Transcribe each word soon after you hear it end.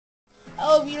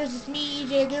Hello viewers, it's me,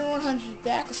 EJ0100,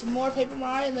 back with some more Paper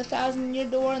Mario and the 1,000-Year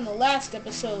Door. In the last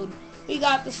episode, we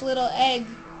got this little egg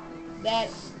that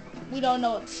we don't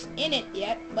know what's in it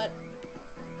yet, but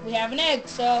we have an egg,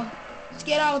 so let's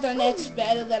get on with our next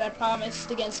battle that I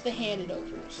promised against the Handed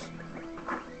Ogres.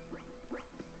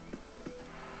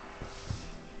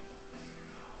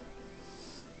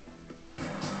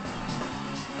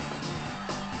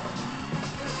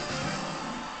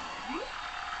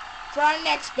 For our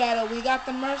next battle, we got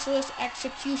the merciless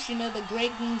execution of the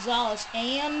Great Gonzales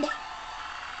and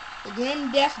the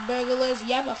Grim Death Burglars.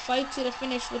 You have a fight to the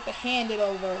finish with the Handed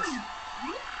Ogres.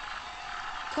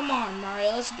 Come on,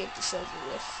 Mario, let's get this over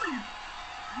with.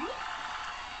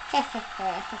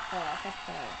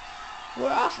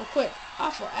 We're awful quick,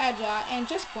 awful agile, and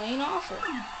just plain awful.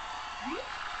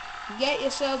 Get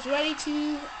yourselves ready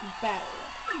to battle.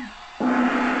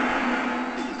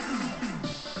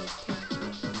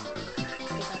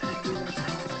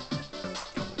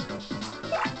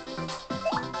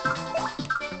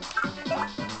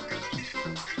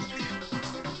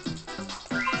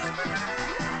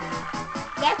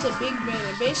 That's a big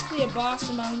bandit, basically a boss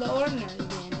among the ordinary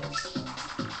bandits.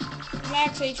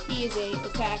 Max HP is 8,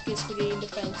 attack is 3, and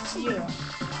defense is 0.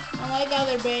 Unlike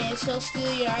other bandits, he'll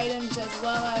steal your items as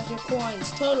well as your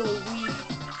coins, totally weak.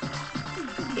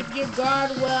 If you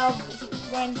guard well,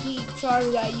 when he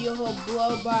charges at you, he'll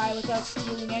blow by without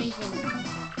stealing anything.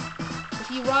 If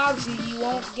he robs you, you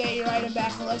won't get your item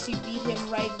back unless you beat him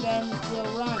right then,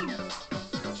 he'll run.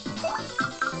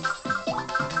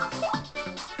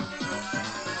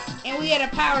 And we had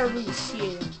a power boost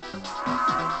here.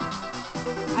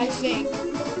 I think.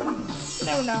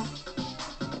 Never know.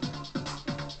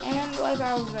 And like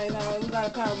I was right, we got a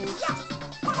power boost.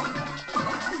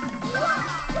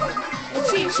 It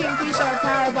seems to increase our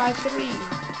power by 3.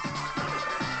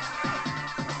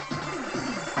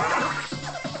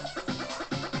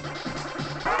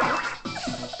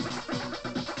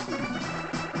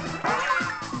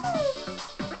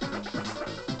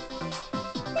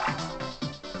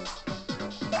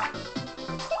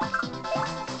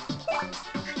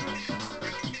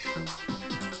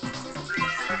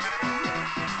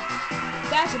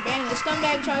 That's a bandit. The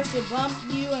scumbag tries to bump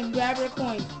you and grab your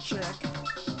coin, jerk.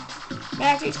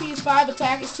 Max HP is 5,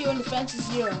 attack is 2, and defense is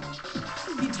 0.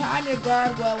 If you time your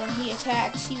guard well when he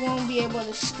attacks, he won't be able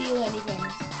to steal anything.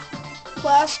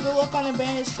 Plus, the look on the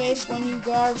bandit's face when you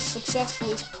guard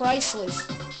successfully is priceless.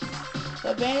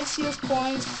 The bandit steals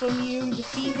coins from you,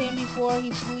 defeat him before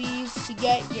he flees to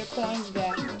get your coins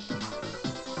back.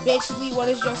 Basically, what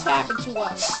has just happened to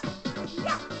us.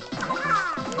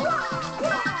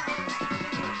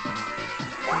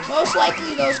 Most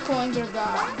likely those coins are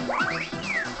gone.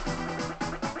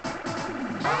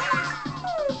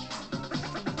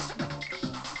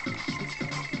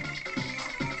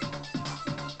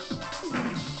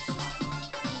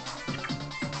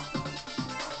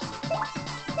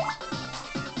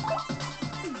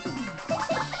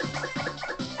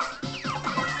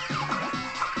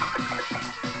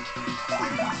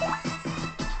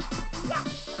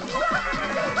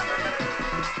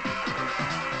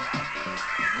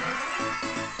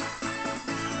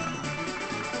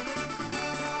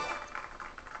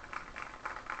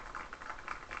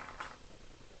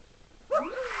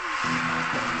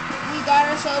 Got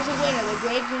ourselves a winner, the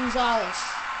Great Gonzales.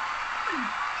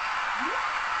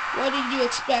 What did you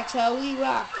expect, huh? We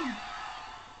rock.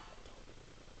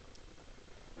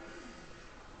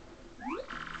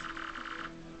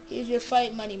 Here's your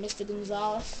fight money, Mr.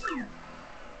 Gonzales.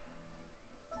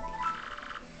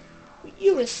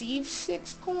 You received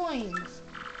 6 coins.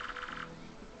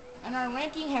 And our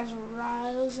ranking has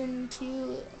risen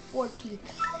to 14.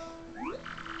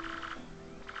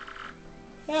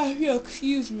 If you'll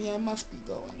excuse me, I must be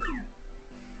going.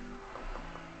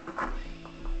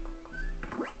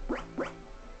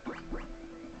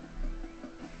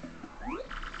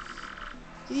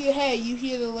 Hey, you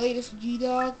hear the latest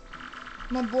G-Dog?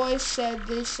 My boys said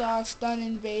they saw Stun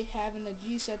and Bait having a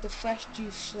juice at the fresh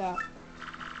juice shop.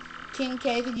 King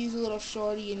K could use a little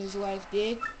shorty in his life,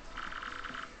 dig?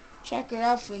 Check her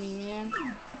out for me, man.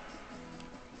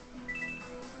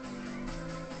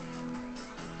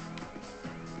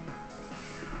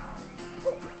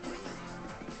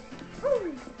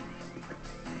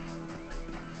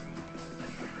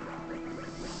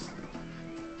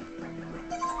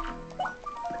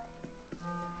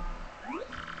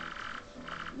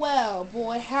 Well,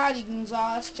 boy, howdy,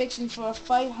 Gonzales. Fixing for a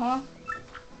fight, huh?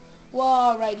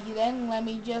 Well, alrighty then. Let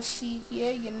me just see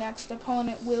here. Your next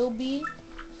opponent will be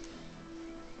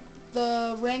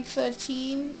the rank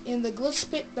 13 in the Glitz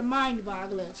Pit, the Mind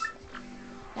Bogglers.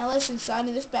 Now listen, son,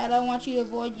 in this battle I want you to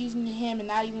avoid using him and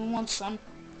not even once, son.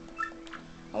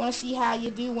 I want to see how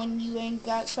you do when you ain't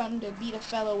got something to beat a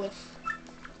fellow with.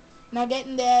 Now get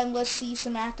in there and let's see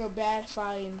some acrobat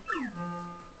fighting.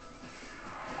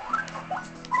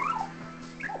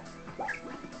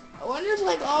 I wonder if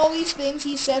like all these things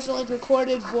he says are like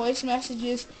recorded voice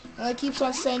messages and like keeps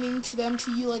on sending them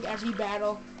to you like every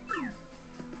battle.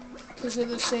 Because they're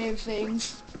the same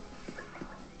things.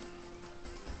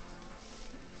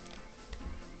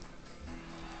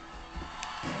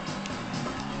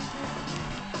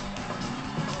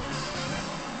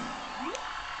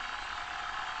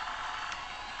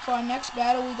 For our next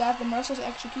battle, we got the Merciless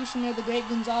Executioner, the Great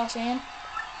Gonzalez, and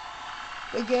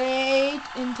the Great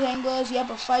Entanglers.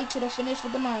 Yep, a fight to the finish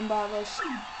with the Mind Bogglers.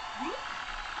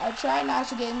 I try not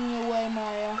to get in your way,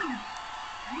 Mario.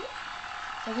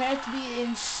 Prepare to be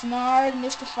ensnared,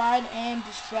 mystified, and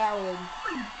devoured.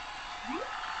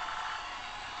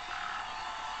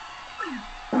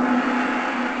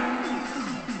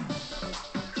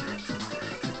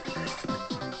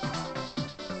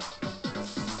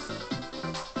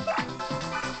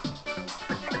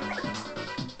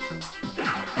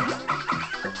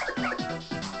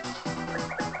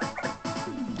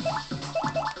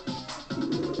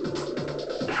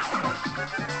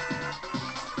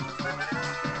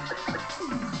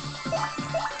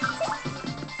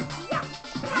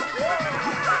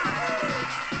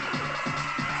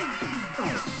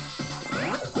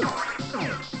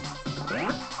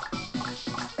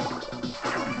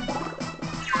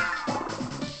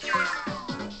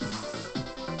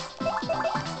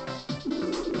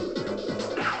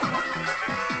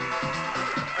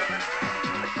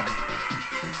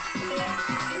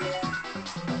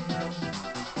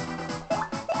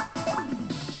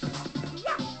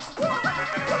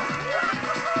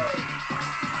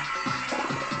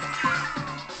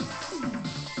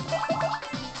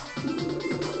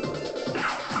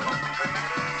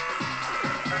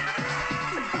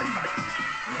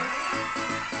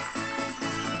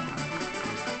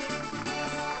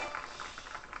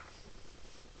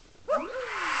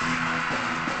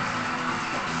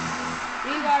 We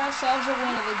got ourselves a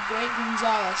winner, the Great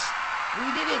Gonzalez. We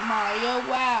did it, Mario.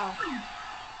 Wow.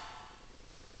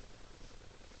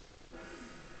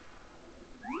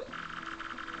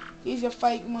 Here's your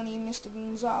fight money, Mr.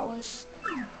 Gonzalez.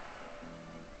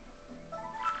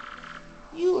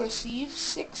 You receive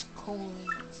 6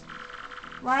 coins.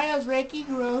 Mario's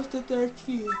ranking rose to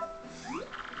 13.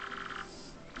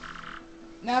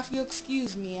 Now if you'll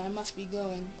excuse me, I must be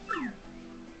going.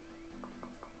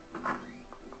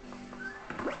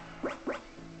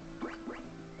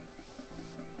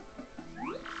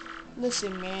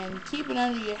 Listen, man, keep it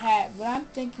under your hat, but I'm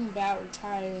thinking about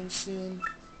retiring soon.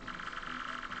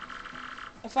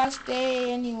 If I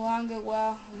stay any longer,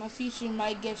 well, my future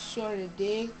might get shorter,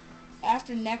 dig?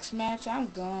 After next match, I'm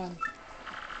gone.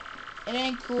 It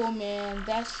ain't cool, man,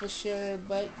 that's for sure,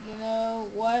 but you know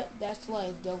what? That's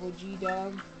life, Double G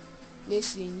Dog.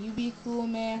 Listen, you be cool,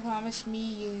 man, promise me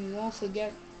you won't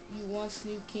forget you once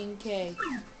knew King K.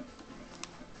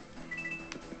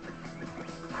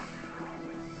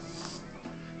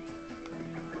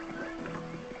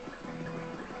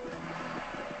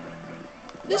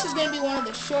 This is going to be one of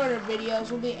the shorter videos.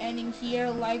 We'll be ending here.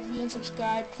 Like, view, and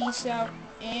subscribe. Peace out.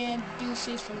 And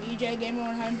deuces from EJ Gamer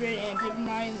 100 and Paper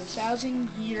Mario in the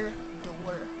 1,000-Year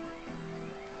Door.